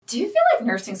Do you feel like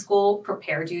nursing school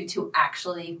prepared you to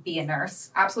actually be a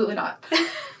nurse? Absolutely not.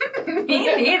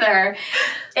 Me neither.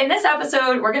 In this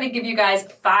episode, we're going to give you guys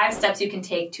 5 steps you can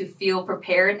take to feel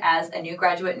prepared as a new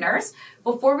graduate nurse.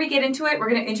 Before we get into it, we're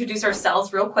going to introduce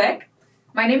ourselves real quick.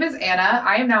 My name is Anna.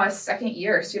 I am now a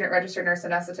second-year student registered nurse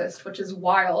anesthetist, which is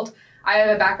wild. I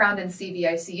have a background in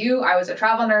CVICU. I was a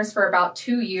travel nurse for about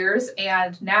 2 years,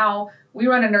 and now we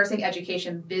run a nursing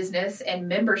education business and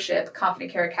membership,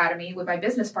 Confident Care Academy, with my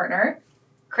business partner,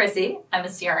 Chrissy. I'm a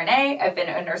CRNA. I've been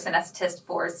a nurse anesthetist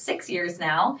for 6 years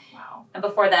now. Wow. And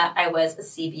before that, I was a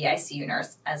CVICU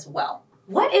nurse as well.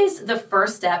 What is the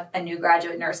first step a new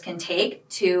graduate nurse can take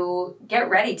to get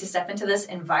ready to step into this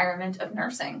environment of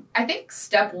nursing? I think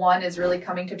step 1 is really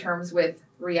coming to terms with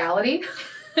reality.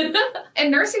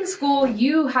 In nursing school,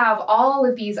 you have all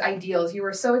of these ideals. You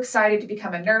were so excited to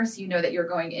become a nurse. You know that you're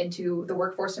going into the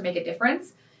workforce to make a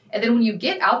difference. And then when you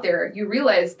get out there, you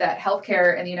realize that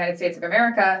healthcare in the United States of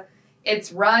America,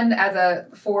 it's run as a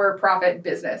for-profit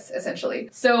business, essentially.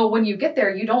 So when you get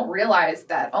there, you don't realize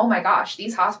that, oh my gosh,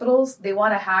 these hospitals, they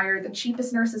want to hire the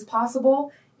cheapest nurses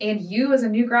possible. And you as a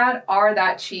new grad are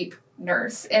that cheap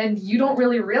nurse. And you don't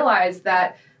really realize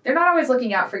that they're not always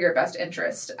looking out for your best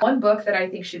interest. One book that I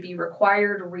think should be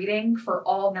required reading for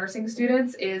all nursing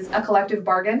students is A Collective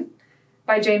Bargain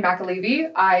by Jane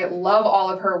McAlevey. I love all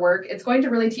of her work. It's going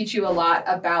to really teach you a lot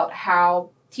about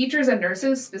how teachers and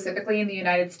nurses, specifically in the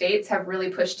United States, have really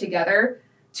pushed together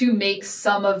to make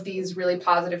some of these really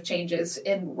positive changes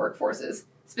in workforces,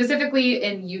 specifically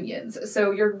in unions.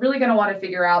 So you're really going to want to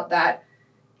figure out that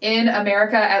in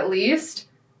America, at least,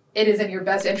 it is in your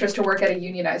best interest to work at a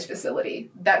unionized facility.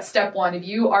 That's step 1. If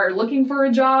you are looking for a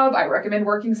job, I recommend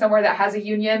working somewhere that has a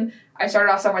union. I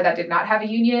started off somewhere that did not have a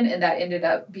union, and that ended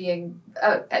up being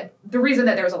the reason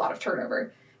that there was a lot of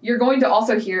turnover. You're going to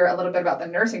also hear a little bit about the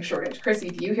nursing shortage. Chrissy,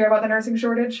 do you hear about the nursing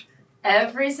shortage?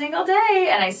 Every single day,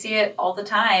 and I see it all the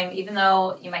time. Even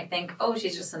though you might think, oh,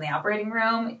 she's just in the operating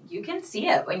room, you can see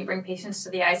it when you bring patients to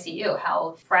the ICU,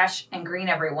 how fresh and green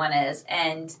everyone is.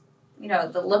 And you know,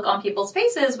 the look on people's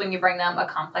faces when you bring them a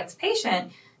complex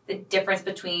patient, the difference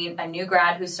between a new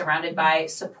grad who's surrounded by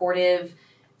supportive,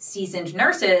 seasoned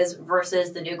nurses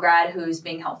versus the new grad who's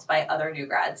being helped by other new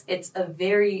grads. It's a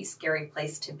very scary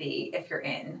place to be if you're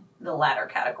in the latter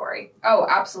category. Oh,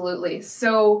 absolutely.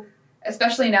 So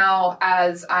especially now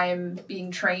as I'm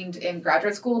being trained in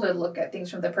graduate school to look at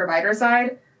things from the provider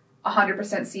side,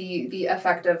 100% see the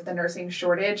effect of the nursing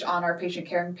shortage on our patient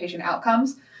care and patient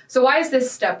outcomes. So why is this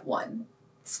step 1?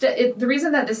 The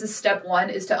reason that this is step 1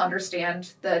 is to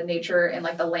understand the nature and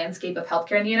like the landscape of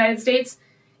healthcare in the United States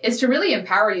is to really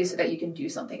empower you so that you can do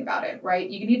something about it, right?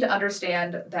 You need to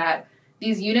understand that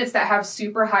these units that have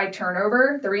super high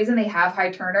turnover, the reason they have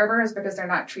high turnover is because they're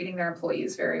not treating their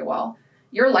employees very well.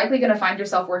 You're likely going to find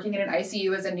yourself working in an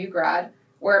ICU as a new grad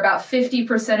where about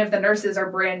 50% of the nurses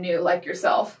are brand new like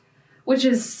yourself, which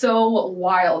is so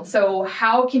wild. So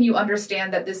how can you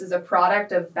understand that this is a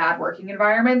product of bad working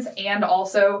environments and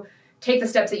also take the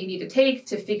steps that you need to take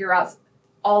to figure out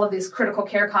all of these critical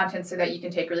care content so that you can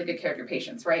take really good care of your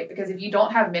patients, right? Because if you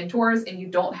don't have mentors and you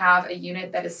don't have a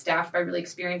unit that is staffed by really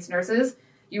experienced nurses,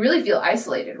 you really feel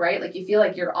isolated, right? Like you feel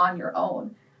like you're on your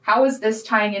own. How is this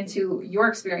tying into your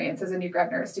experience as a new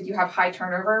grad nurse? Did you have high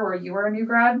turnover where you were a new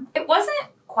grad? It wasn't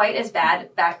quite as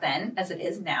bad back then as it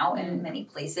is now in many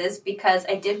places because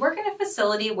I did work in a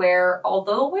facility where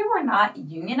although we were not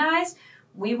unionized,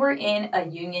 we were in a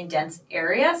union dense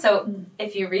area. So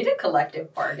if you read A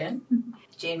Collective Bargain,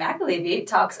 Jane McAlevey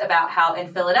talks about how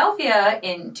in Philadelphia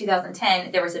in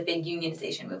 2010, there was a big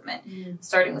unionization movement,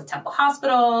 starting with Temple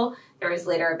Hospital. There was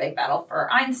later a big battle for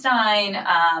Einstein,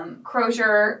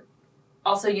 Crozier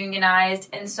also unionized.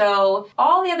 And so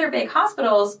all the other big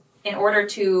hospitals, in order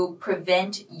to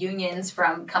prevent unions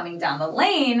from coming down the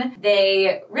lane,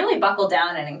 they really buckled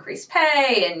down and increased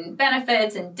pay and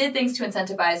benefits and did things to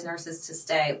incentivize nurses to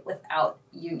stay without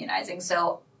unionizing.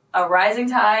 So a rising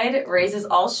tide raises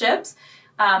all ships.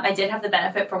 I did have the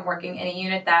benefit from working in a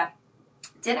unit that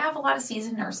did have a lot of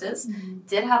seasoned nurses,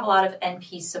 did have a lot of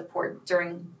NP support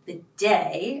during the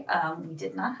day. We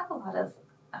did not have a lot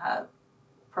of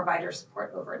provider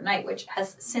support overnight, which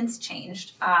has since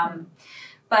changed.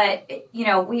 But, you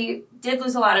know, we did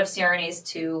lose a lot of CRNAs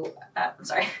to,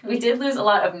 we did lose a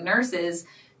lot of nurses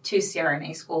to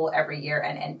CRNA school every year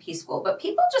and NP school. But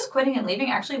people just quitting and leaving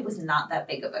actually was not that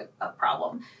big of a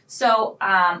problem. So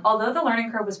although the learning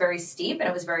curve was very steep and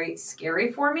it was very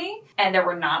scary for me, and there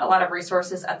were not a lot of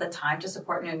resources at the time to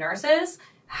support new nurses,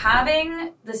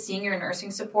 having the senior nursing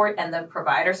support and the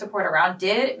provider support around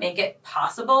did make it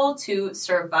possible to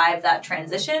survive that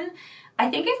transition. I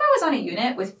think if I was on a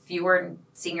unit with fewer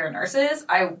senior nurses,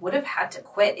 I would have had to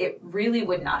quit. It really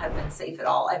would not have been safe at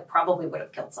all. I probably would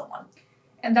have killed someone.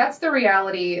 And that's the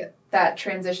reality that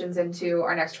transitions into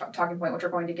our next talking point, which we're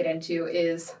going to get into,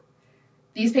 is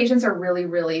these patients are really,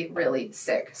 really, really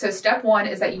sick. So step one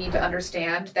is that you need to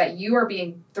understand that you are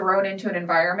being thrown into an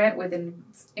environment with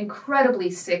incredibly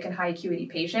sick and high acuity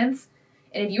patients.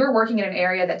 And if you are working in an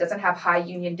area that doesn't have high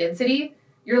union density,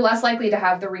 you're less likely to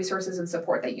have the resources and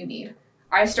support that you need.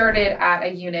 I started at a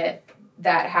unit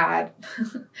that had,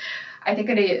 I think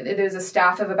there was a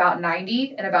staff of about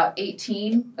 90, and about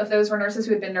 18 of those were nurses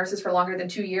who had been nurses for longer than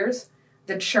 2 years.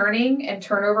 The churning and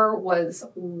turnover was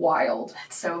wild.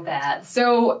 That's so bad.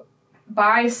 So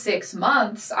by 6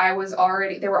 months,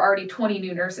 there were already 20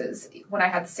 new nurses when I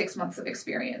had 6 months of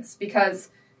experience, because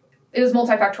it was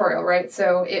multifactorial, right?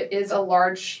 So it is a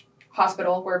large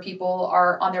hospital where people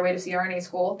are on their way to CRNA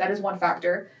school. That is one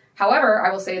factor. However,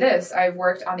 I will say this, I've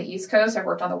worked on the East Coast, I've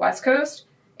worked on the West Coast,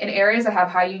 in areas that have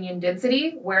high union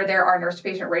density, where there are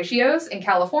nurse-to-patient ratios. In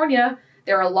California,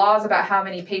 there are laws about how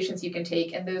many patients you can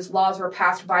take, and those laws were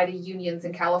passed by the unions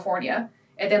in California.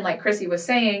 And then, like Chrissy was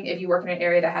saying, if you work in an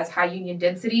area that has high union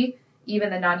density, even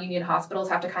the non-union hospitals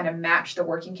have to kind of match the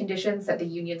working conditions that the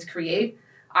unions create.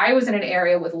 I was in an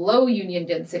area with low union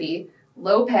density,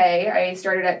 low pay. I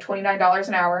started at $29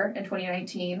 an hour in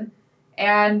 2019.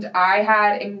 And I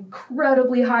had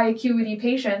incredibly high acuity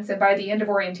patients. And by the end of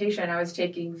orientation, I was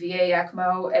taking VA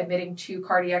ECMO, admitting 2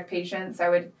 cardiac patients. I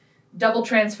would double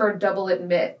transfer, double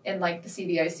admit in like the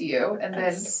CVICU. And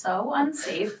That's so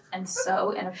unsafe and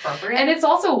so inappropriate. And it's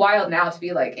also wild now to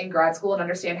be like in grad school and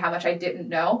understand how much I didn't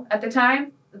know at the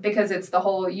time, because it's the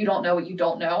whole you don't know what you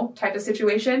don't know type of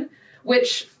situation,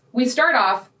 which we start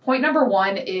off. Point number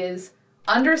 1 is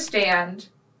understand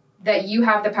that you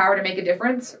have the power to make a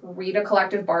difference, read a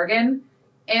collective bargain,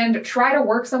 and try to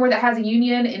work somewhere that has a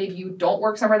union. And if you don't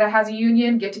work somewhere that has a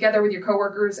union, get together with your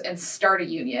coworkers and start a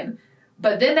union.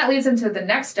 But then that leads into the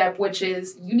next step, which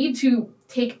is you need to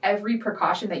take every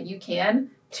precaution that you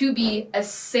can to be a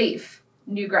safe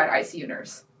new grad ICU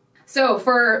nurse. So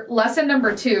for lesson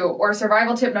number 2, or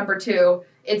survival tip number 2,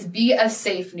 it's be a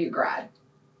safe new grad.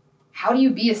 How do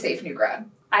you be a safe new grad?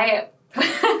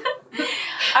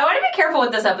 I want to be careful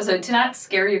with this episode to not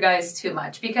scare you guys too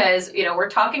much, because, we're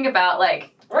talking about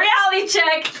like reality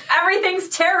check, everything's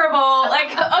terrible.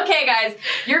 Like, okay, guys,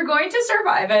 you're going to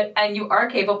survive it and you are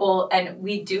capable, and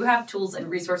we do have tools and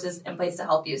resources in place to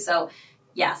help you. So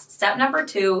yes, step number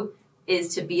 2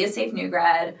 is to be a safe new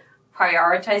grad,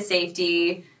 prioritize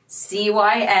safety,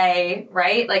 CYA,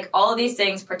 right? Like all of these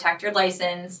things, protect your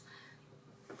license,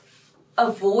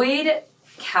 avoid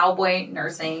cowboy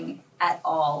nursing at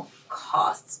all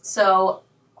costs. So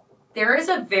there is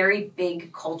a very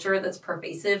big culture that's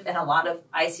pervasive in a lot of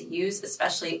ICUs,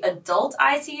 especially adult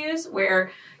ICUs,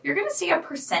 where you're going to see a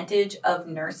percentage of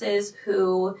nurses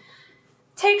who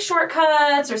take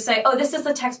shortcuts or say, oh, this is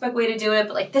the textbook way to do it,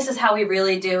 but like this is how we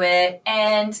really do it.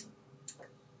 And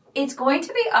it's going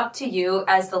to be up to you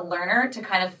as the learner to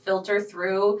kind of filter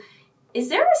through, is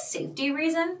there a safety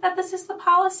reason that this is the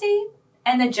policy?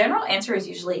 And the general answer is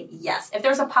usually yes. If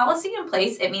there's a policy in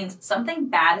place, it means something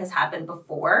bad has happened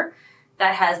before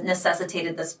that has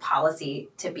necessitated this policy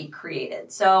to be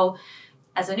created. So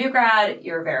as a new grad,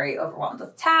 you're very overwhelmed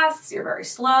with tasks, you're very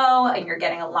slow, and you're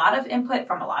getting a lot of input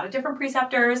from a lot of different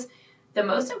preceptors. The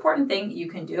most important thing you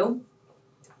can do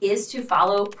is to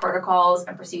follow protocols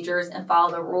and procedures and follow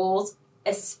the rules,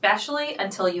 especially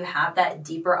until you have that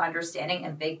deeper understanding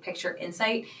and big picture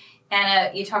insight.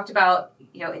 Anna, you talked about,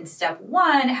 in step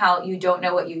 1, how you don't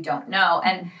know what you don't know.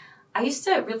 And I used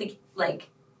to really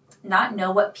not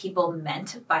know what people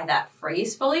meant by that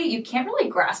phrase fully. You can't really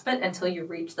grasp it until you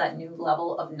reach that new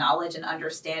level of knowledge and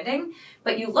understanding.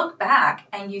 But you look back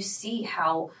and you see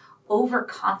how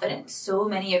overconfident so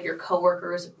many of your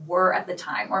coworkers were at the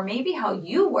time, or maybe how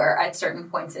you were at certain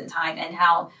points in time, and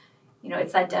how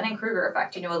it's that Dunning-Kruger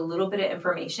effect. You know a little bit of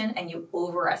information and you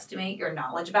overestimate your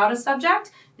knowledge about a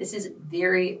subject. This is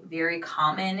very, very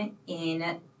common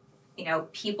in,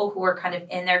 people who are kind of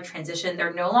in their transition.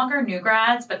 They're no longer new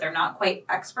grads, but they're not quite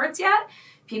experts yet.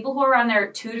 People who are on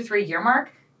their 2 to 3 year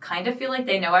mark kind of feel like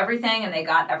they know everything and they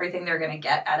got everything they're going to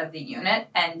get out of the unit.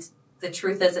 And the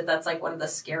truth is that that's like one of the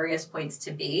scariest points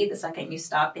to be, the second you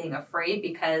stop being afraid,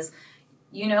 because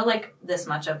this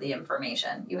much of the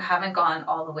information. You haven't gone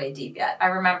all the way deep yet. I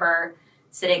remember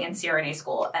sitting in CRNA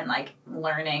school and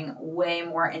learning way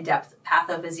more in-depth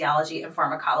pathophysiology and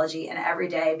pharmacology, and every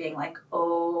day being like,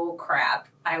 oh crap,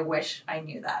 I wish I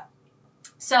knew that.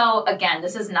 So again,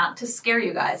 this is not to scare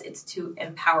you guys, it's to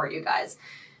empower you guys.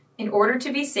 In order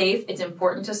to be safe, it's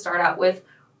important to start out with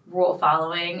rule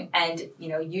following and,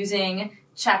 using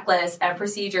checklists and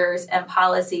procedures and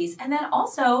policies, and then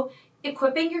also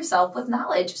equipping yourself with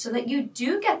knowledge so that you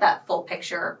do get that full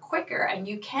picture quicker and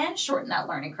you can shorten that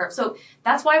learning curve. So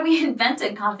that's why we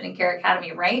invented Confident Care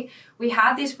Academy, right? We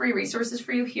have these free resources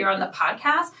for you here on the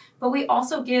podcast, but we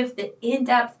also give the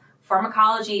in-depth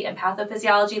pharmacology and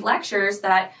pathophysiology lectures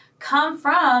that come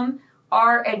from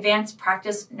our advanced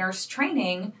practice nurse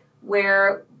training,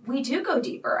 where we do go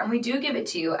deeper and we do give it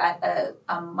to you at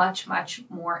a much, much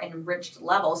more enriched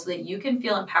level so that you can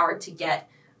feel empowered to get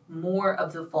more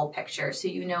of the full picture, so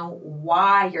you know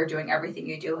why you're doing everything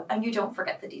you do and you don't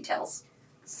forget the details.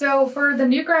 So for the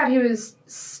new grad who is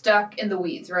stuck in the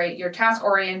weeds, right? You're task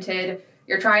oriented,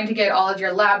 you're trying to get all of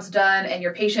your labs done and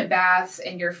your patient baths,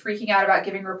 and you're freaking out about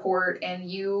giving report,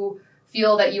 and you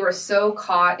feel that you are so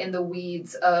caught in the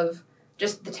weeds of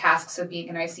just the tasks of being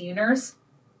an ICU nurse.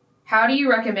 How do you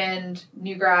recommend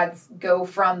new grads go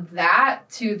from that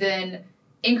to then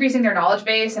increasing their knowledge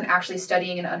base and actually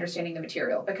studying and understanding the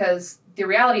material? Because the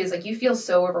reality is, like, you feel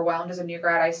so overwhelmed as a new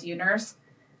grad ICU nurse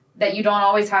that you don't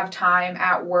always have time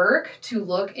at work to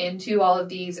look into all of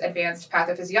these advanced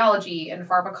pathophysiology and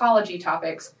pharmacology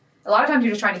topics. A lot of times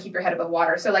you're just trying to keep your head above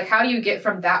water. So, like, how do you get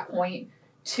from that point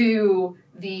to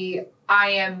the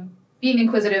I am being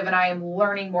inquisitive and I am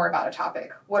learning more about a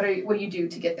topic? What do you do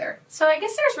to get there? So I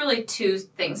guess there's really two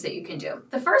things that you can do.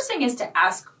 The first thing is to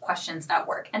ask questions at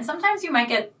work. And sometimes you might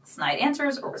get snide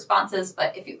answers or responses,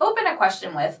 but if you open a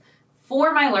question with,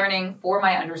 for my learning, for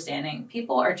my understanding,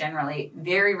 people are generally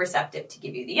very receptive to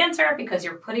give you the answer because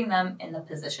you're putting them in the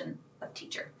position of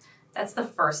teacher. That's the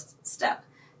first step.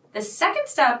 The second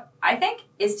step, I think,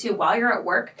 is to, while you're at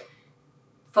work,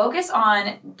 focus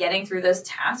on getting through those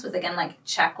tasks with, again, like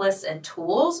checklists and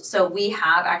tools. So we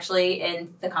have actually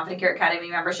in the Confident Care Academy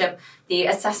membership, the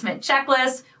assessment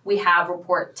checklist, we have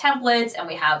report templates, and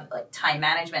we have like time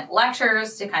management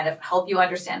lectures to kind of help you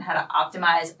understand how to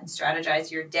optimize and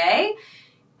strategize your day.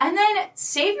 And then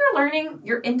save your learning,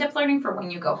 your in-depth learning, for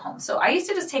when you go home. So I used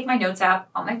to just take my notes app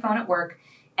on my phone at work,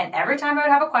 and every time I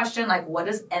would have a question, like, what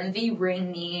does MV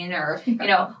ring mean? Or,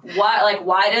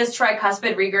 why does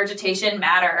tricuspid regurgitation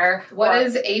matter? What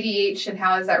is ADH and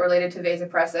how is that related to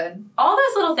vasopressin? All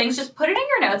those little things, just put it in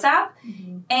your notes app.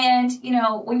 Mm-hmm.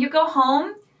 And, when you go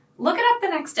home, look it up the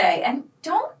next day. And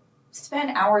don't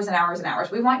spend hours and hours and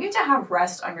hours. We want you to have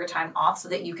rest on your time off so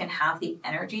that you can have the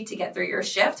energy to get through your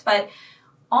shift. But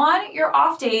on your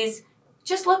off days,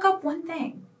 just look up one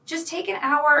thing. Just take an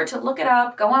hour to look it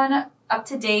up, go on up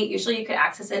to date. Usually you can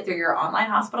access it through your online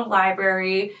hospital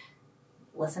library.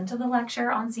 Listen to the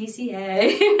lecture on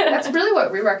CCA. That's really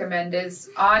what we recommend, is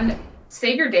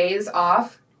save your days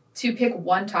off to pick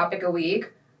one topic a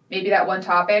week. Maybe that one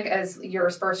topic, as you're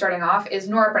first starting off, is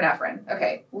norepinephrine.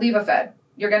 Okay, Levofed.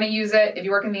 You're going to use it. If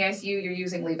you work in the ICU, you're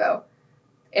using Levo.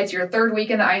 It's your third week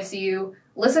in the ICU.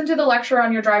 Listen to the lecture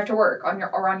on your drive to work,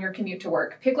 on your commute to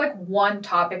work. Pick like one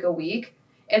topic a week,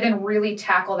 and then really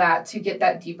tackle that to get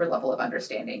that deeper level of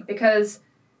understanding, because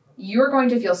you're going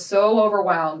to feel so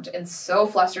overwhelmed and so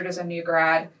flustered as a new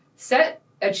grad. Set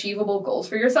achievable goals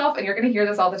for yourself, and you're going to hear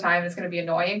this all the time, and it's going to be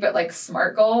annoying, but like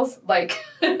SMART goals, like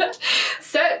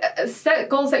set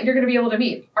goals that you're going to be able to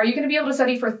meet. Are you going to be able to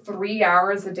study for 3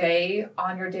 hours a day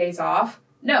on your days off?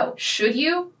 No. Should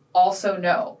you? Also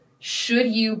no. Should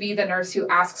you be the nurse who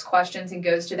asks questions and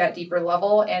goes to that deeper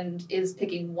level and is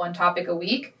picking one topic a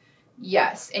week?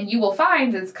 Yes. And you will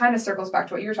find this kind of circles back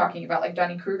to what you were talking about, like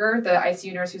Dunning-Kruger, the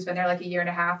ICU nurse who's been there like a year and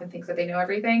a half and thinks that they know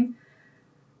everything.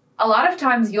 A lot of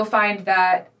times you'll find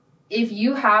that if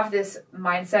you have this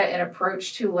mindset and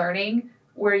approach to learning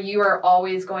where you are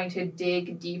always going to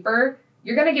dig deeper,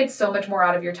 you're going to get so much more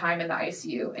out of your time in the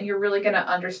ICU, and you're really going to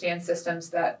understand systems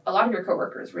that a lot of your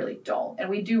coworkers really don't. And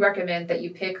we do recommend that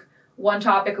you pick one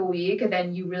topic a week and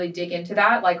then you really dig into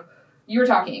that. Like you were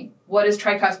talking, what is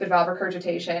tricuspid valve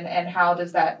regurgitation and how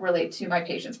does that relate to my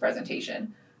patient's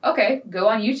presentation? Okay, go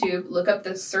on YouTube, look up the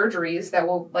surgeries that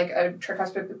will, like a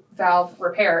tricuspid valve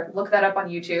repair, look that up on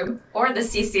YouTube. Or the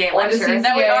CCA lecture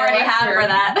that we already have for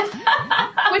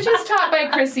that. Which is taught by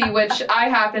Chrissy, which I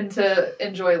happen to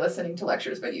enjoy listening to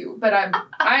lectures by you, but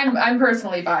I'm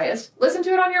personally biased. Listen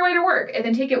to it on your way to work and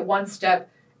then take it one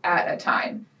step at a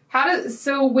time.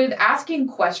 So with asking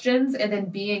questions and then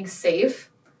being safe,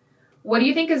 what do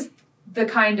you think is the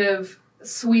kind of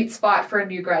sweet spot for a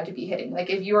new grad to be hitting? Like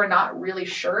if you are not really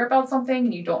sure about something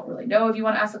and you don't really know if you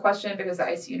want to ask the question because the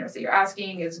ICU nurse that you're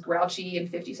asking is grouchy and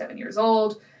 57 years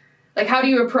old, like how do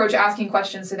you approach asking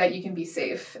questions so that you can be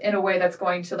safe in a way that's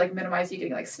going to like minimize you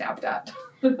getting like snapped at?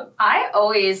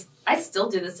 I still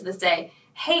do this to this day.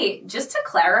 hey, just to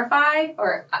clarify,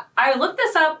 or I looked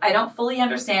this up, I don't fully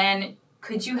understand,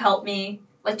 could you help me?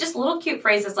 Like just little cute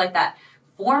phrases like that.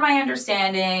 For my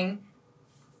understanding,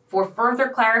 for further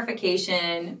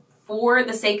clarification, for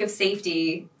the sake of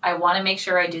safety, I want to make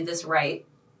sure I do this right.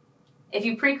 If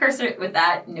you precursor it with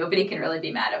that, nobody can really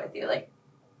be mad with you. Like,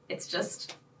 it's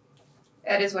just...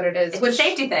 That is what it is. It's a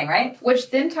safety thing, right? Which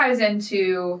then ties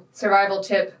into survival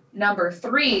tip number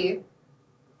 3,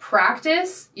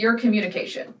 practice your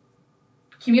communication.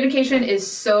 Communication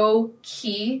is so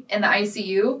key in the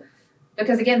ICU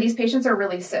because, again, these patients are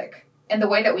really sick. And the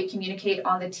way that we communicate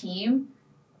on the team,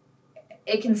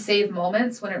 it can save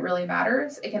moments when it really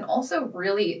matters. It can also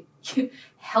really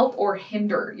help or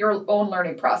hinder your own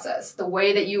learning process, the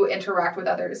way that you interact with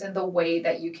others and the way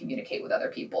that you communicate with other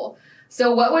people.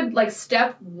 So what would, like,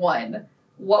 step 1,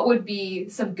 what would be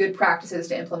some good practices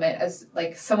to implement as,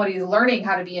 like, somebody who's learning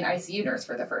how to be an ICU nurse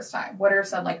for the first time? What are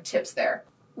some, like, tips there?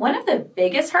 One of the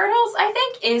biggest hurdles, I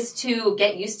think, is to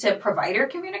get used to provider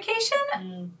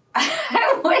communication.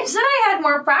 I wish that I had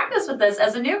more practice with this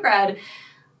as a new grad.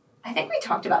 I think we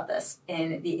talked about this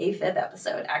in the AFib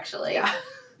episode, actually. Yeah.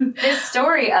 This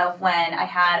story of when I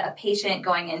had a patient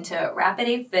going into rapid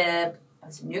AFib. I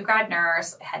was a new grad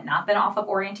nurse. I had not been off of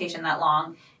orientation that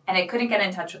long, and I couldn't get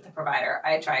in touch with the provider.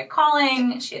 I tried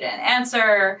calling. She didn't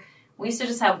answer. We used to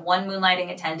just have one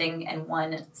moonlighting attending and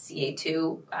one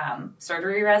CA2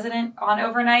 surgery resident on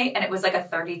overnight, and it was like a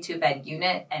 32-bed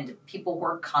unit, and people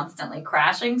were constantly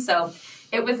crashing, so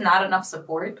it was not enough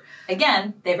support.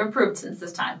 Again, they've improved since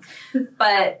this time.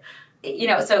 But,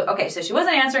 so she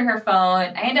wasn't answering her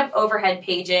phone. I end up overhead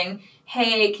paging,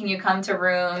 hey, can you come to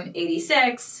room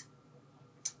 86?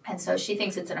 And so she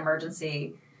thinks it's an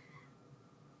emergency.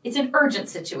 It's an urgent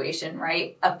situation,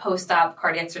 right? A post-op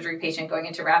cardiac surgery patient going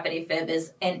into rapid AFib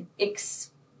is an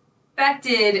expected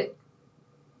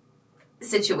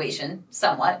situation,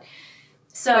 somewhat.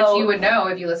 So, which you would know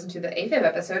if you listen to the AFib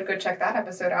episode. Go check that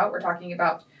episode out. We're talking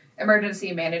about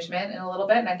emergency management in a little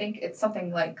bit, and I think it's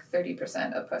something like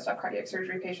 30% of post-op cardiac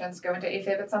surgery patients go into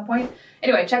AFib at some point.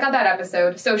 Anyway, check out that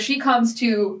episode. So she comes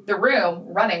to the room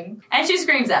running. And she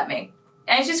screams at me.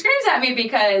 And she screams at me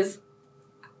because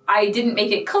I didn't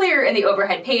make it clear in the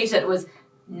overhead page that it was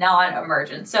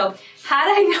non-emergent. So had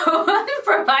I known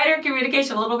provider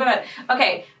communication a little bit,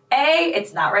 okay, A,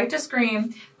 it's not right to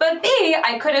scream, but B,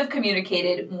 I could have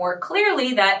communicated more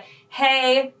clearly that,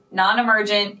 hey,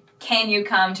 non-emergent, can you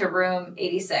come to room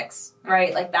 86,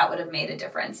 right? Like that would have made a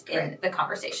difference in the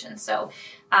conversation. So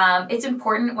it's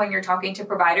important when you're talking to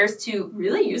providers to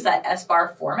really use that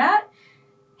SBAR format.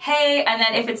 Hey, and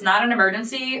then if it's not an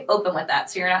emergency, open with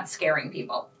that so you're not scaring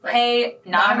people. Right. Hey,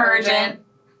 non-emergent.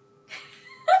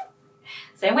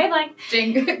 Same wavelength.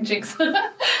 Jinx.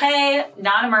 Hey,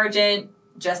 non-emergent,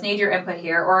 just need your input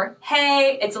here. Or,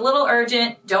 hey, it's a little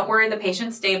urgent, don't worry, the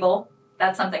patient's stable.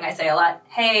 That's something I say a lot.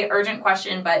 Hey, urgent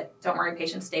question, but don't worry,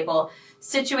 patient's stable.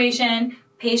 Situation,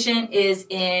 patient is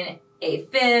in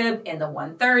AFib in the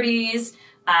 130s.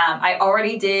 I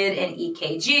already did an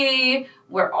EKG.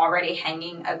 We're already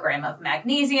hanging a gram of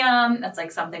magnesium. That's like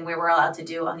something we were allowed to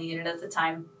do on the unit at the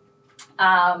time.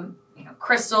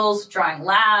 Crystals, drawing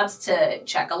labs to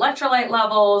check electrolyte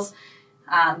levels.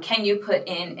 Can you put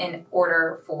in an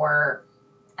order for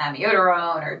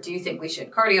amiodarone, or do you think we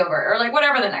should cardiovert, or like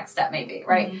whatever the next step may be,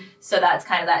 right? Mm-hmm. So that's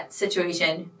kind of that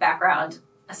situation background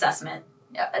assessment.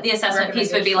 The assessment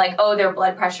piece would be like, oh, their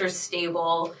blood pressure's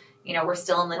stable. We're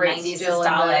still in the 90s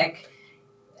systolic.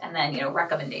 And then,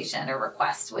 recommendation or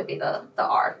request would be the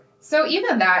R. So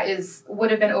even that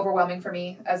would have been overwhelming for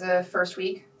me as a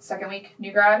second week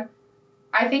new grad.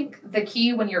 I think the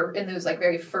key when you're in those like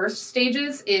very first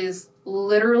stages is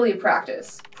literally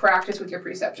practice. Practice with your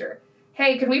preceptor.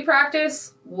 Hey, could we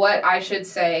practice what I should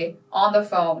say on the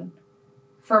phone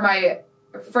for my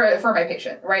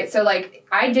patient, right? So like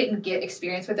I didn't get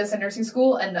experience with this in nursing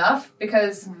school enough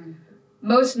because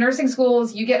most nursing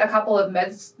schools, you get a couple of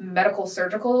medical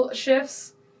surgical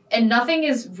shifts, and nothing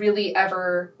is really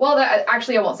ever... Well,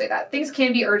 actually, I won't say that. Things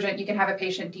can be urgent. You can have a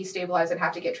patient destabilize and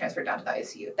have to get transferred down to the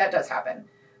ICU. That does happen.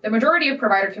 The majority of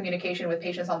provider communication with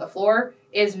patients on the floor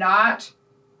is not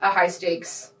a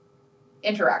high-stakes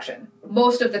interaction.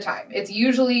 Most of the time. It's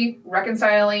usually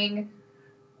reconciling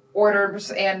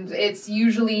orders, and it's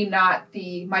usually not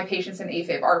my patient's in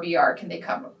AFib, RBR, can they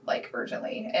come like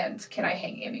urgently, and can I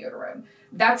hang amiodarone?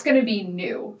 That's going to be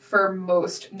new for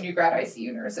most new grad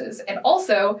ICU nurses. And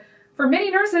also, for many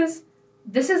nurses,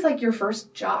 this is like your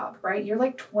first job, right? You're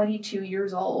like 22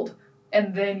 years old,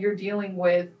 and then you're dealing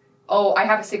with oh, I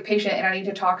have a sick patient and I need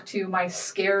to talk to my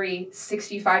scary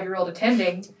 65-year-old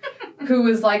attending who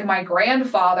is like my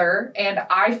grandfather, and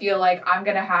I feel like I'm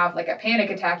going to have like a panic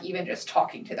attack even just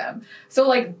talking to them. So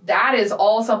like that is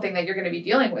all something that you're going to be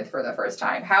dealing with for the first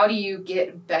time. How do you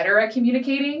get better at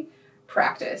communicating?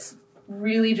 Practice.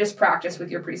 Really just practice with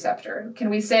your preceptor. Can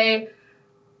we say,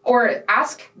 or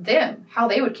ask them how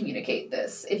they would communicate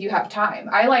this if you have time.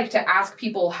 I like to ask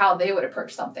people how they would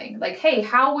approach something. Like, hey,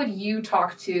 how would you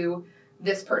talk to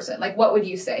this person? Like, what would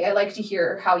you say? I like to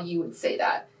hear how you would say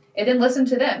that. And then listen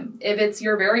to them. If it's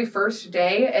your very first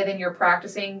day and then you're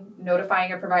practicing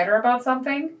notifying a provider about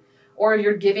something, or if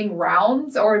you're giving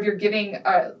rounds, or if you're giving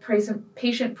a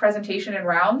patient presentation in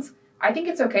rounds, I think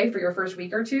it's okay for your first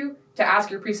week or two to ask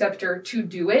your preceptor to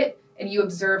do it, and you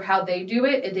observe how they do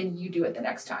it, and then you do it the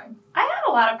next time. I had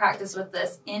a lot of practice with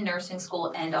this in nursing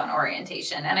school and on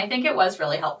orientation, and I think it was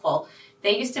really helpful.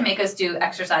 They used to make us do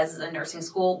exercises in nursing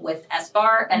school with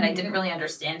S-bar, and I didn't really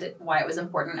understand why it was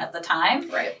important at the time.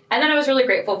 Right. And then I was really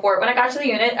grateful for it. When I got to the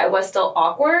unit, I was still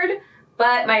awkward,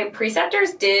 but my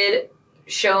preceptors did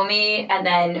show me and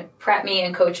then prep me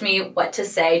and coach me what to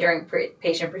say during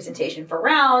patient presentation for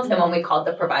rounds and when we called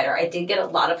the provider. I did get a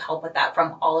lot of help with that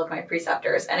from all of my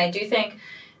preceptors. And I do think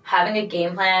having a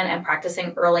game plan and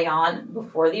practicing early on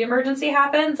before the emergency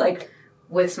happens, like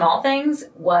with small things,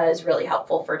 was really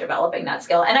helpful for developing that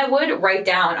skill. And I would write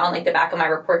down on like the back of my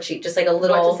report sheet just like a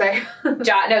little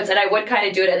jot notes, and I would kind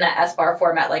of do it in that S-bar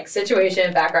format, like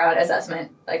situation, background,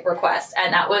 assessment, like request.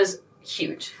 And that was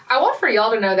huge. I want for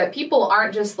y'all to know that people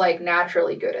aren't just like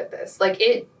naturally good at this. Like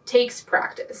it takes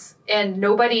practice, and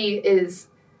nobody is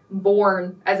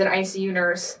born as an ICU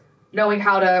nurse knowing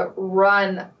how to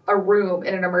run a room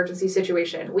in an emergency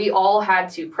situation. We all had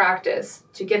to practice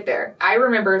to get there. I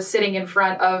remember sitting in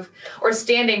front of, or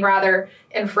standing rather,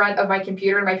 in front of my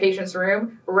computer in my patient's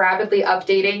room, rapidly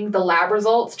updating the lab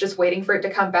results, just waiting for it to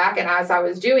come back. And as I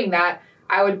was doing that,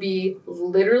 I would be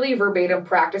literally verbatim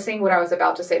practicing what I was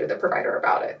about to say to the provider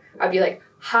about it. I'd be like,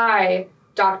 hi,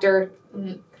 Dr.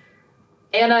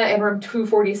 Anna in room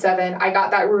 247. I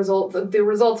got the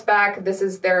results back. This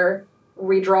is their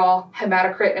redraw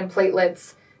hematocrit and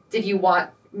platelets. Did you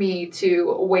want me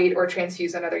to wait or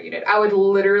transfuse another unit? I would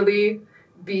literally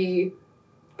be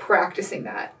practicing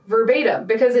that verbatim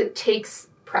because it takes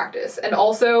practice. And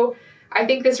also, I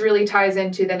think this really ties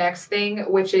into the next thing,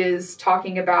 which is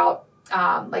talking about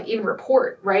like even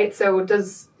report, right? So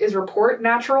is report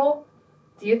natural?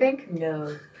 Do you think?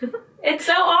 No. It's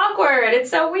so awkward. It's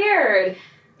so weird.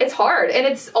 It's hard. And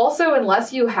it's also,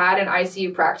 unless you had an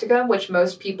ICU practicum, which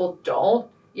most people don't,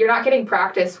 you're not getting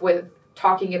practice with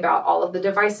talking about all of the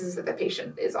devices that the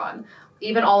patient is on,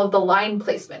 even all of the line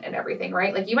placement and everything,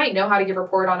 right? Like you might know how to give a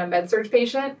report on a med-surg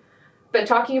patient, but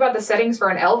talking about the settings for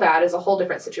an LVAD is a whole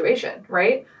different situation,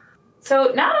 right?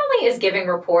 So not only is giving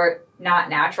report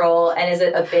not natural and is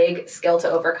it a big skill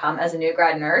to overcome as a new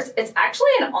grad nurse, it's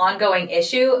actually an ongoing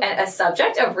issue and a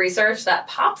subject of research that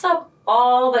pops up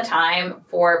all the time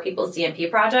for people's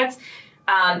DNP projects.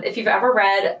 If you've ever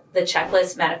read the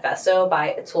Checklist Manifesto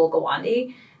by Atul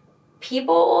Gawande,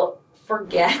 people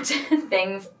forget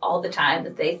things all the time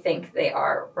that they think they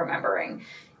are remembering.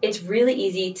 It's really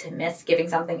easy to miss giving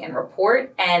something in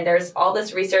report, and there's all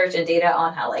this research and data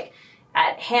on how, like,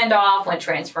 at handoff, when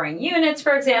transferring units,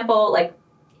 for example, like,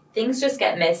 things just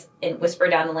get missed and whispered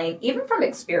down the lane, even from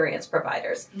experienced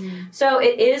providers. So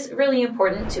it is really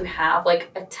important to have like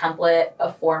a template,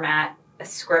 a format, a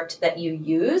script that you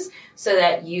use so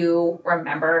that you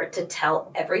remember to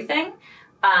tell everything.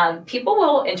 People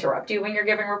will interrupt you when you're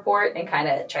giving a report and kind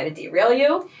of try to derail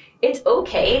you. It's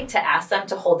okay to ask them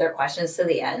to hold their questions to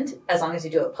the end, as long as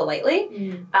you do it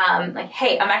politely. Like,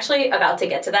 hey, I'm actually about to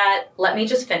get to that. Let me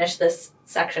just finish this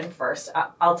section first.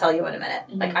 I'll tell you in a minute.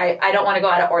 Like, I don't want to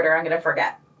go out of order. I'm going to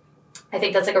forget. I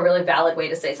think that's like a really valid way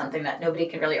to say something that nobody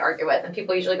can really argue with. And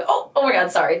people usually go, oh my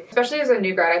God, sorry. Especially as a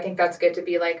new grad, I think that's good to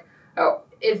be like, oh,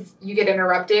 if you get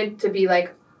interrupted, to be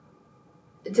like,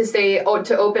 to say,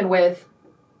 to open with,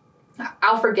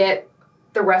 I'll forget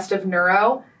the rest of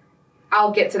neuro.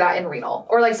 I'll get to that in renal,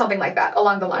 or like something like that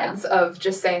along the lines of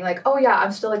just saying like, oh yeah,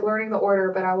 I'm still like learning the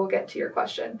order, but I will get to your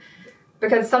question.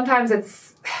 Because sometimes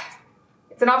it's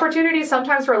an opportunity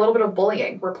sometimes for a little bit of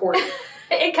bullying report.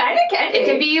 It kind of can be. It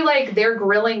can be like they're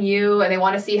grilling you and they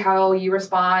want to see how you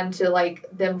respond to like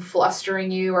them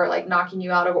flustering you or like knocking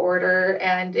you out of order.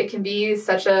 And it can be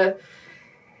such a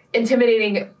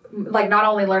intimidating, like not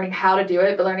only learning how to do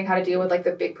it, but learning how to deal with like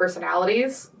the big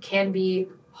personalities can be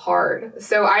hard.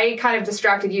 So I kind of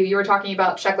distracted you. You were talking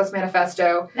about checklist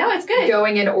manifesto. No, it's good.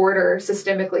 Going in order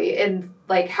systemically and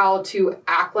like how to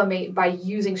acclimate by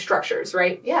using structures,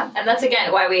 right? Yeah. And that's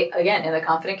again why we, in the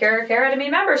Confident Care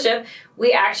Academy membership,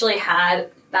 we actually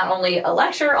had not only a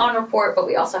lecture on report, but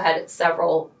we also had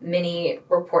several mini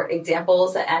report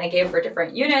examples that Anna gave for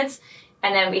different units.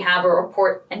 And then we have a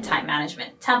report and time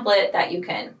management template that you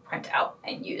can print out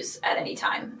and use at any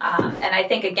time. And I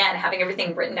think, again, having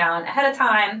everything written down ahead of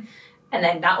time and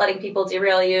then not letting people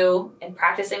derail you and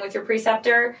practicing with your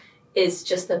preceptor is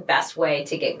just the best way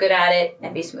to get good at it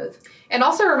and be smooth. And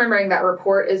also remembering that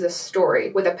report is a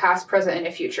story with a past, present, and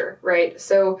a future, right?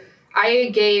 So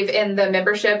I gave in the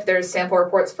membership, there's sample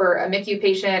reports for a MICU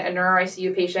patient, a neuro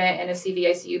ICU patient, and a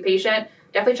CVICU patient.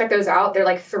 Definitely check those out. They're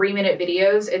like 3-minute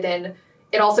videos, and then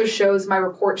it also shows my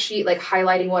report sheet, like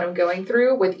highlighting what I'm going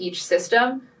through with each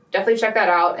system. Definitely check that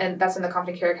out, and that's in the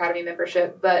Confident Care Academy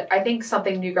membership. But I think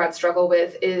something new grads struggle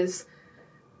with is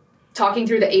talking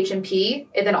through the H&P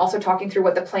and then also talking through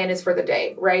what the plan is for the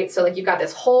day, right? So like you've got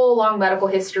this whole long medical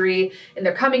history and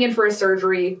they're coming in for a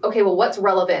surgery. Okay, well, what's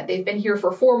relevant? They've been here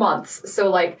for 4 months. So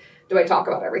like, do I talk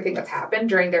about everything that's happened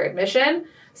during their admission?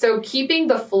 So keeping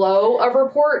the flow of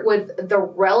report with the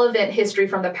relevant history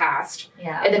from the past,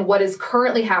 and then what is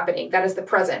currently happening, that is the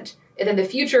present. And then the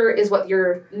future is what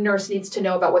your nurse needs to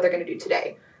know about what they're going to do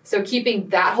today. So keeping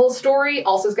that whole story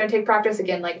also is going to take practice.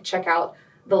 Again, like check out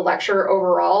the lecture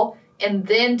overall. And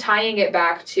then tying it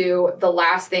back to the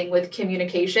last thing with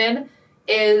communication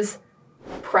is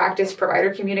practice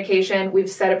provider communication. We've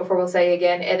said it before, we'll say it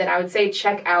again. And then I would say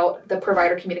check out the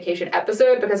provider communication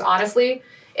episode, because honestly,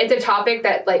 it's a topic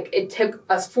that like it took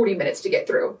us 40 minutes to get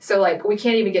through. So like we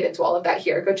can't even get into all of that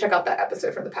here. Go check out that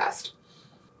episode from the past.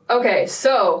 Okay,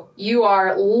 so you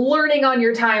are learning on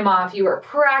your time off. You are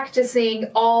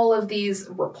practicing all of these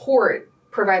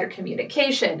provider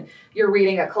communication. You're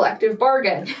reading a collective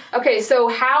bargain. Okay, so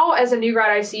how, as a new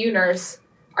grad ICU nurse,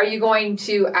 are you going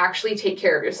to actually take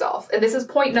care of yourself? And this is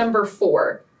point number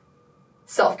 4,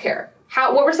 self-care.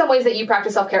 What were some ways that you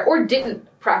practiced self-care or didn't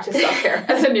practice self-care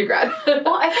as a new grad?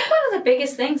 Well, I think one of the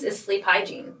biggest things is sleep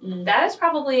hygiene. That is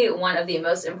probably one of the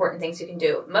most important things you can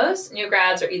do. Most new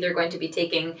grads are either going to be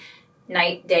taking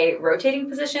night-day rotating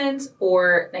positions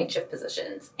or night shift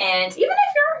positions. And even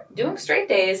if you're doing straight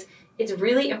days, it's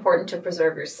really important to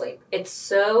preserve your sleep. It's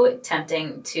so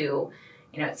tempting to,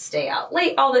 stay out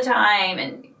late all the time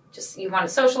and just you want to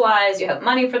socialize, you have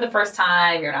money for the first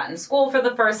time, you're not in school for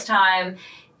the first time,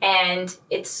 and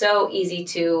it's so easy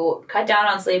to cut down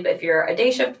on sleep if you're a day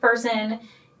shift person, and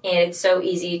it's so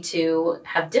easy to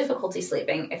have difficulty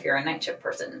sleeping if you're a night shift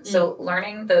person. So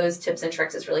learning those tips and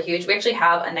tricks is really huge. We actually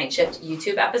have a night shift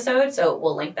YouTube episode, so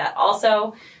we'll link that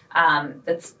also.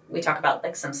 We talk about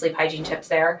like some sleep hygiene tips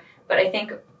there. But I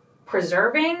think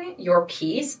preserving your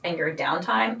peace and your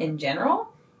downtime in general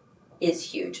is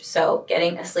huge. So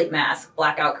getting a sleep mask,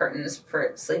 blackout curtains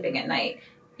for sleeping at night,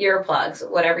 earplugs,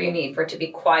 whatever you need for it to be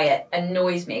quiet, a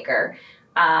noisemaker,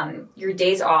 your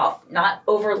days off, not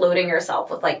overloading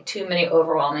yourself with like too many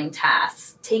overwhelming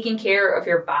tasks, taking care of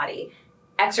your body,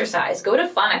 exercise, go to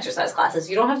fun exercise classes.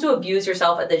 You don't have to abuse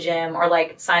yourself at the gym or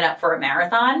like sign up for a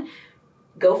marathon.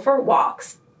 Go for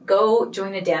walks. Go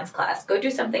join a dance class. Go do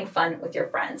something fun with your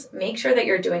friends. Make sure that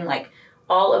you're doing like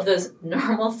all of those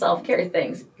normal self-care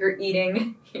things. You're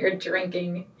eating, you're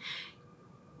drinking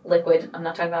liquid. I'm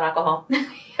not talking about alcohol.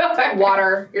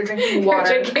 Water. You're drinking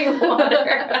water. You're drinking water.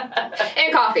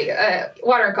 And coffee.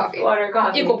 Water and coffee. Water and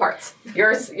coffee. Equal parts.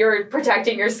 You're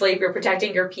protecting your sleep. You're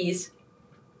protecting your peace.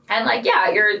 And like,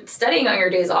 you're studying on your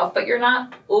days off, but you're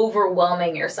not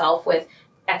overwhelming yourself with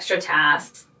extra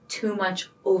tasks, too much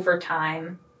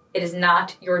overtime. It is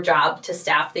not your job to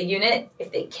staff the unit.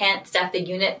 If they can't staff the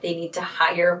unit, they need to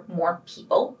hire more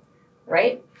people,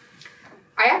 right?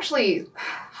 I actually,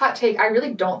 hot take, I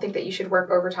really don't think that you should work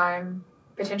overtime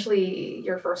potentially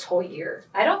your first whole year.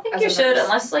 I don't think you should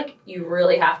unless like you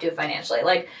really have to financially.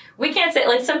 Like we can't say,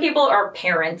 like some people are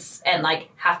parents and like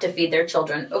have to feed their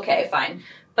children. Okay, fine.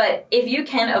 But if you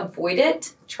can avoid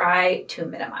it, try to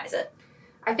minimize it.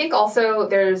 I think also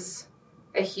there's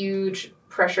a huge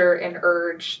pressure and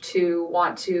urge to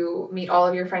want to meet all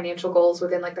of your financial goals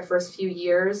within like the first few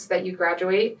years that you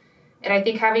graduate. And I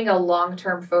think having a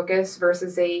long-term focus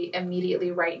versus a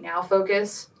immediately right now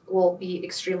focus will be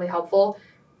extremely helpful.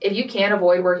 If you can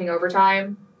avoid working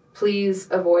overtime, please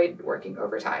avoid working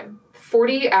overtime.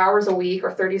 40 hours a week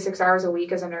or 36 hours a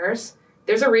week as a nurse,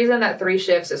 there's a reason that 3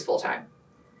 shifts is full-time.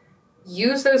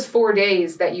 Use those 4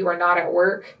 days that you are not at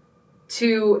work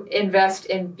to invest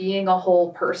in being a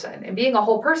whole person. And being a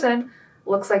whole person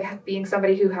looks like being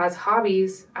somebody who has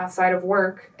hobbies outside of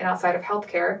work and outside of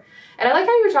healthcare. And I like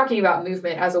how you were talking about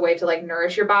movement as a way to like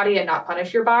nourish your body and not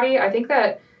punish your body. I think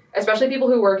that especially people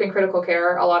who work in critical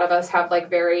care, a lot of us have like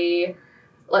very,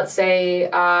 let's say,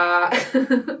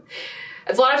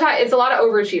 it's a lot of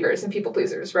overachievers and people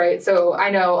pleasers, right? So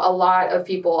I know a lot of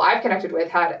people I've connected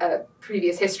with had a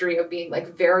previous history of being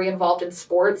like very involved in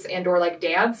sports and or like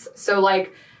dance. So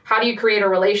like, how do you create a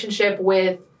relationship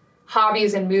with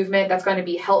hobbies and movement that's going to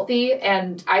be healthy?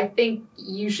 And I think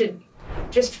you should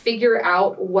just figure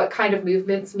out what kind of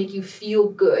movements make you feel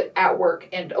good at work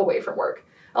and away from work.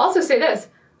 I'll also say this.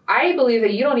 I believe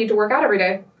that you don't need to work out every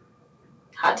day.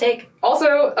 Hot take.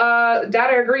 Also,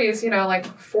 data agrees, like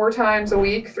 4 times a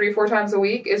week, 3-4 times a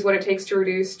week is what it takes to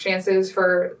reduce chances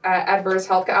for adverse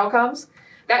health outcomes.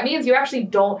 That means you actually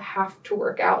don't have to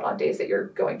work out on days that you're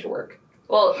going to work.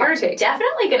 Well, you're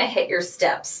definitely going to hit your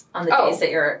steps on the days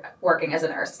that you're working as a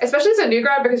nurse. Especially as a new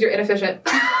grad because you're inefficient.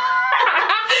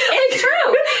 It's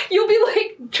true. You'll be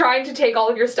like trying to take all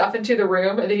of your stuff into the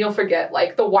room and then you'll forget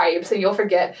like the wipes and you'll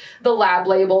forget the lab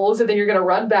labels and then you're going to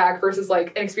run back versus like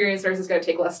an experienced nurse is going to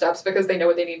take less steps because they know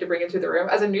what they need to bring into the room.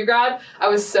 As a new grad, I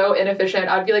was so inefficient.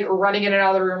 I'd be like running in and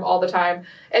out of the room all the time.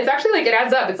 It's actually like it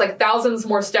adds up. It's like thousands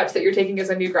more steps that you're taking as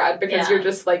a new grad because you're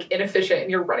just like inefficient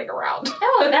and you're running around.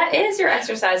 No, that is your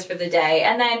exercise for the day.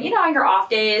 And then, on your off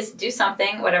days, do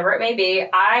something, whatever it may be.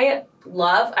 I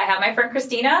have my friend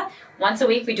Christina. Once a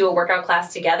week, we do a workout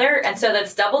class together. And so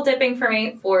that's double dipping for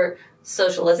me for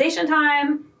socialization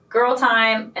time, girl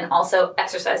time, and also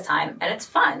exercise time. And it's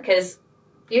fun because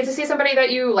you get to see somebody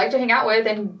that you like to hang out with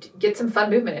and get some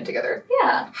fun movement in together.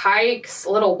 Yeah. Hikes,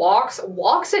 little walks.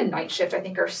 Walks at night shift, I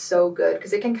think, are so good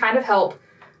because it can kind of help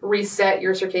reset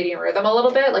your circadian rhythm a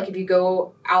little bit. Like if you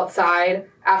go outside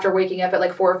after waking up at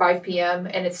like 4 or 5 p.m.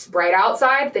 and it's bright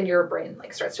outside, then your brain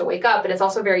like starts to wake up. And it's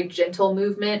also very gentle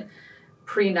movement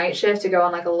pre-night shift to go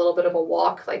on like a little bit of a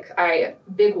walk. Like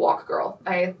big walk girl.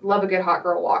 I love a good hot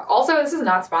girl walk. Also, this is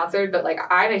not sponsored, but like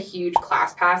I'm a huge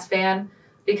ClassPass fan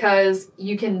because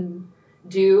you can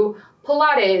do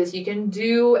Pilates, you can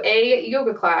do a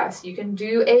yoga class, you can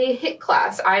do a HIIT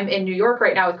class. I'm in New York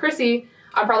right now with Chrissy.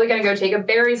 I'm probably going to go take a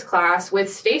berries class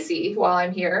with Stacy while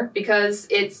I'm here because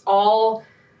it's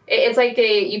like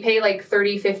you pay like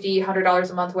 $30, $50,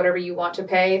 $100 a month, whatever you want to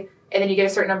pay. And then you get a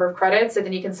certain number of credits and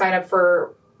then you can sign up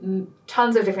for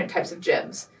tons of different types of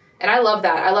gyms. And I love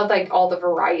that. I love like all the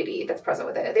variety that's present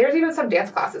with it. There's even some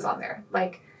dance classes on there,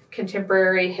 like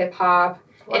contemporary hip hop.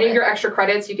 Any of your extra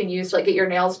credits you can use to like get your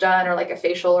nails done or like a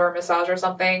facial or a massage or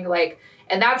something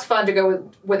and that's fun to go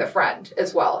with a friend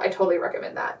as well. I totally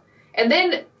recommend that. And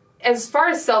then as far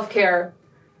as self-care,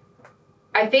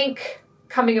 I think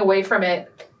coming away from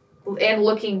it and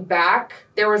looking back,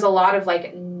 there was a lot of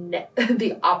like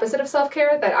the opposite of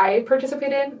self-care that I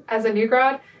participated in as a new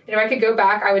grad. And if I could go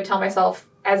back, I would tell myself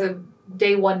as a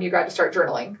day one new grad to start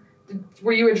journaling.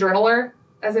 Were you a journaler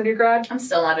as a new grad? I'm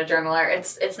still not a journaler.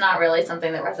 It's not really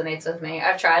something that resonates with me.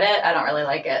 I've tried it. I don't really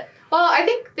like it. Well, I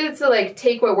think it's a like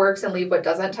take what works and leave what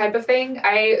doesn't type of thing.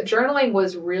 Journaling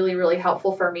was really, really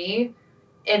helpful for me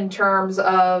in terms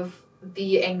of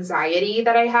the anxiety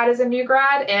that I had as a new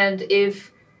grad. And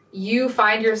if you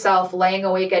find yourself laying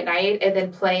awake at night and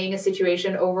then playing a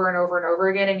situation over and over and over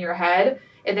again in your head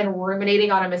and then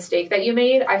ruminating on a mistake that you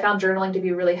made, I found journaling to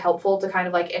be really helpful to kind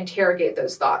of like interrogate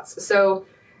those thoughts. So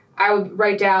I would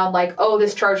write down like, oh,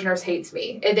 this charge nurse hates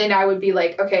me. And then I would be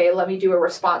like, okay, let me do a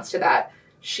response to that.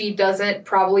 She doesn't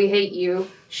probably hate you.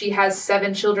 She has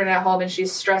 7 children at home and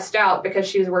she's stressed out because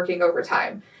she was working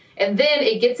overtime. And then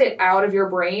it gets it out of your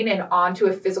brain and onto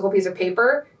a physical piece of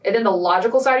paper. And then the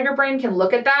logical side of your brain can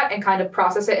look at that and kind of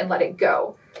process it and let it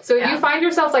go. So if you find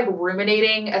yourself like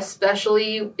ruminating,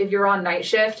 especially if you're on night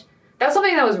shift, that's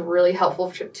something that was really helpful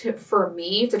for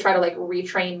me to try to like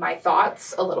retrain my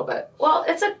thoughts a little bit. Well,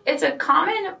 it's a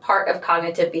common part of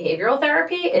cognitive behavioral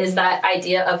therapy is that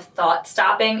idea of thought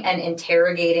stopping and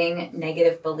interrogating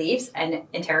negative beliefs and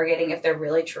interrogating if they're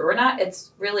really true or not.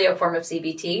 It's really a form of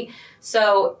CBT.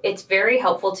 So it's very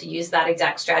helpful to use that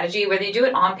exact strategy, whether you do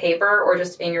it on paper or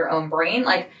just in your own brain.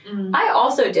 Like I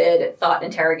also did thought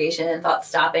interrogation and thought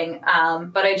stopping,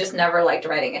 but I just never liked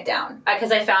writing it down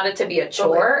because I found it to be a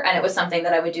chore and it was something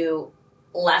that I would do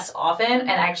less often and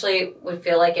actually would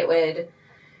feel like it would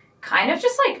kind of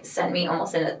just like send me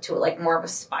almost into like more of a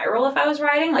spiral if I was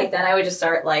writing. Like then I would just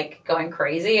start like going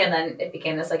crazy and then it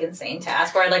became this like insane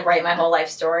task where I'd like write my whole life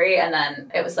story and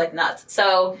then it was like nuts.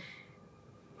 So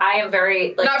I am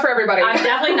very like not for everybody. I'm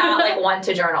definitely not like one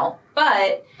to journal.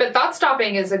 But thought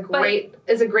stopping is a great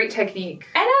technique.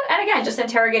 And again, just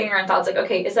interrogating your own thoughts. Like,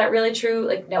 okay, is that really true?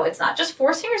 Like, no, it's not. Just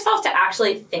forcing yourself to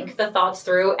actually think the thoughts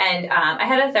through. And I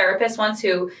had a therapist once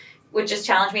who would just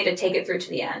challenge me to take it through to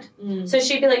the end. So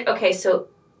she'd be like, okay, so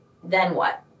then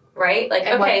what? Right? Like,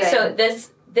 and okay, so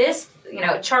this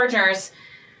charge nurse,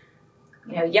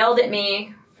 yelled at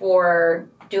me for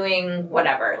doing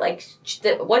whatever. Like,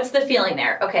 what's the feeling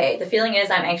there? Okay, the feeling is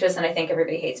I'm anxious and I think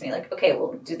everybody hates me. Like, okay,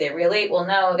 well, do they really? Well,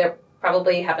 no, they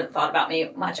probably haven't thought about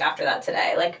me much after that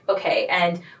today. Like, okay,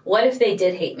 and what if they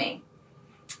did hate me?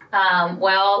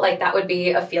 Well, like, that would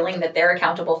be a feeling that they're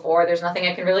accountable for. There's nothing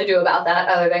I can really do about that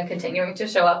other than continuing to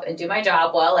show up and do my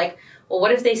job well. Like, well,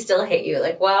 what if they still hate you?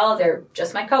 Like, well, they're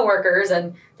just my coworkers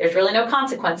and there's really no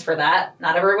consequence for that.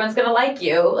 Not everyone's going to like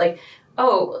you. Like,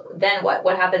 oh, then what?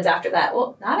 What happens after that?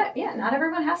 Well, not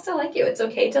everyone has to like you. It's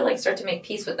okay to, like, start to make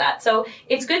peace with that. So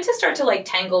it's good to start to, like,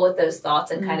 tangle with those thoughts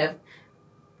and kind of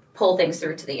pull things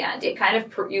through to the end. It kind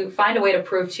of, you find a way to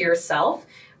prove to yourself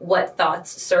what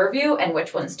thoughts serve you and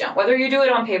which ones don't. Whether you do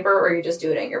it on paper or you just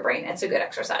do it in your brain, it's a good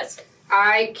exercise.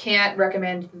 I can't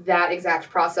recommend that exact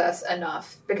process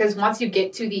enough, because once you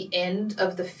get to the end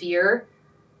of the fear,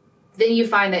 then you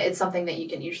find that it's something that you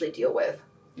can usually deal with.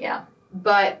 Yeah.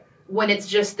 But when it's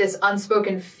just this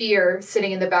unspoken fear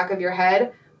sitting in the back of your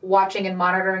head, watching and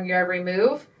monitoring your every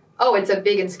move, it's a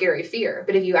big and scary fear.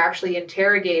 But if you actually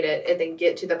interrogate it and then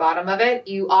get to the bottom of it,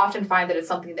 you often find that it's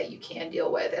something that you can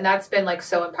deal with. And that's been, like,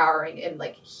 so empowering and,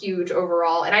 like, huge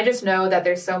overall. And I just know that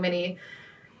there's so many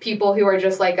people who are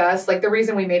just like us. Like, the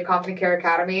reason we made Confident Care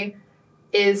Academy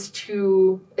is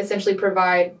to essentially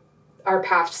provide our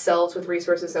past selves with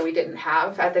resources that we didn't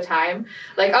have at the time.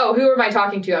 Like, who am I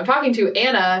talking to? I'm talking to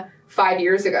Anna 5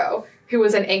 years ago, who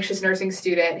was an anxious nursing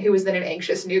student, who was then an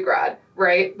anxious new grad,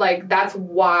 right? Like, that's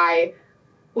why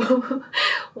we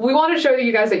want to show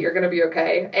you guys that you're going to be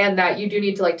okay, and that you do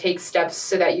need to, like, take steps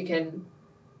so that you can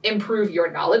improve your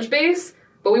knowledge base.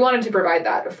 But we wanted to provide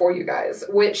that for you guys,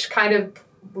 which kind of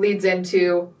leads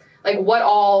into, like, what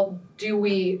all do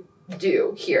we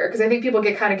do here? Because I think people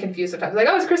get kind of confused sometimes. Like,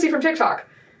 it's Chrissy from TikTok.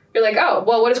 You're like,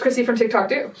 well, what does Chrissy from TikTok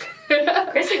do?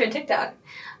 Chrissy from TikTok.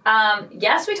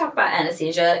 Yes, we talk about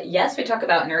anesthesia. Yes, we talk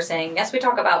about nursing. Yes, we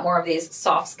talk about more of these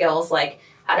soft skills, like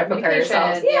how to prepare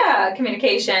yourselves. Yeah,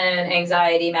 communication,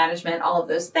 anxiety management, all of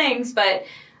those things. But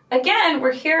again,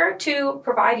 we're here to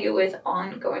provide you with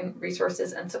ongoing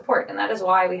resources and support. And that is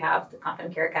why we have the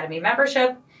Confident Care Academy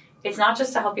membership. It's not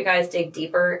just to help you guys dig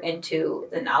deeper into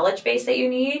the knowledge base that you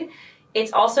need.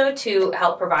 It's also to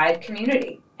help provide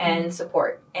community and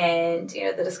support. And,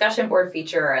 the discussion board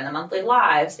feature and the monthly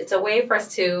lives, it's a way for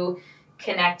us to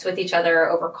connect with each other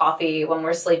over coffee when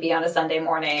we're sleepy on a Sunday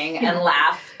morning and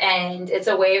laugh. And it's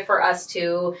a way for us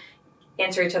to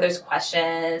answer each other's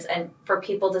questions and for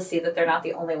people to see that they're not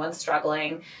the only ones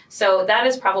struggling. So that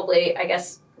is probably, I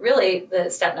guess, really the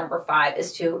step number 5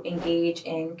 is to engage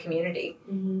in community.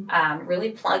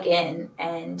 Really plug in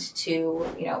and to,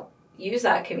 use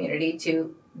that community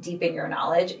to deepen your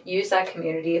knowledge, use that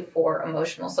community for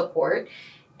emotional support.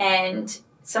 And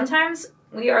sometimes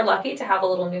we are lucky to have a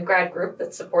little new grad group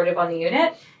that's supportive on the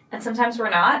unit, and sometimes we're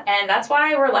not. And that's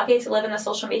why we're lucky to live in the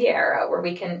social media era where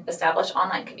we can establish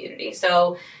online community.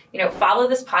 So, follow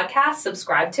this podcast,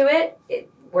 subscribe to it.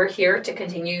 We're here to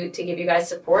continue to give you guys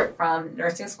support from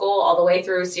nursing school all the way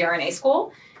through CRNA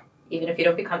school. Even if you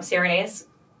don't become CRNAs,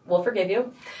 we'll forgive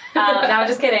you. No, I'm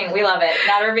just kidding. We love it.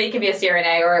 Not everybody can be a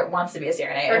CRNA or wants to be a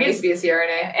CRNA. Or needs to be a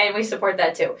CRNA. And we support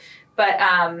that too. But,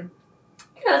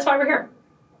 that's why we're here.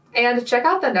 And check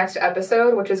out the next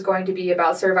episode, which is going to be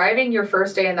about surviving your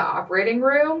first day in the operating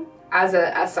room as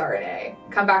a SRNA.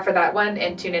 Come back for that one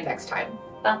and tune in next time.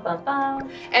 Bum, bum, bum.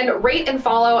 And rate and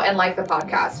follow and like the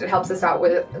podcast. It helps us out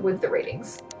with the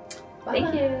ratings. Bye.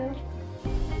 Thank you.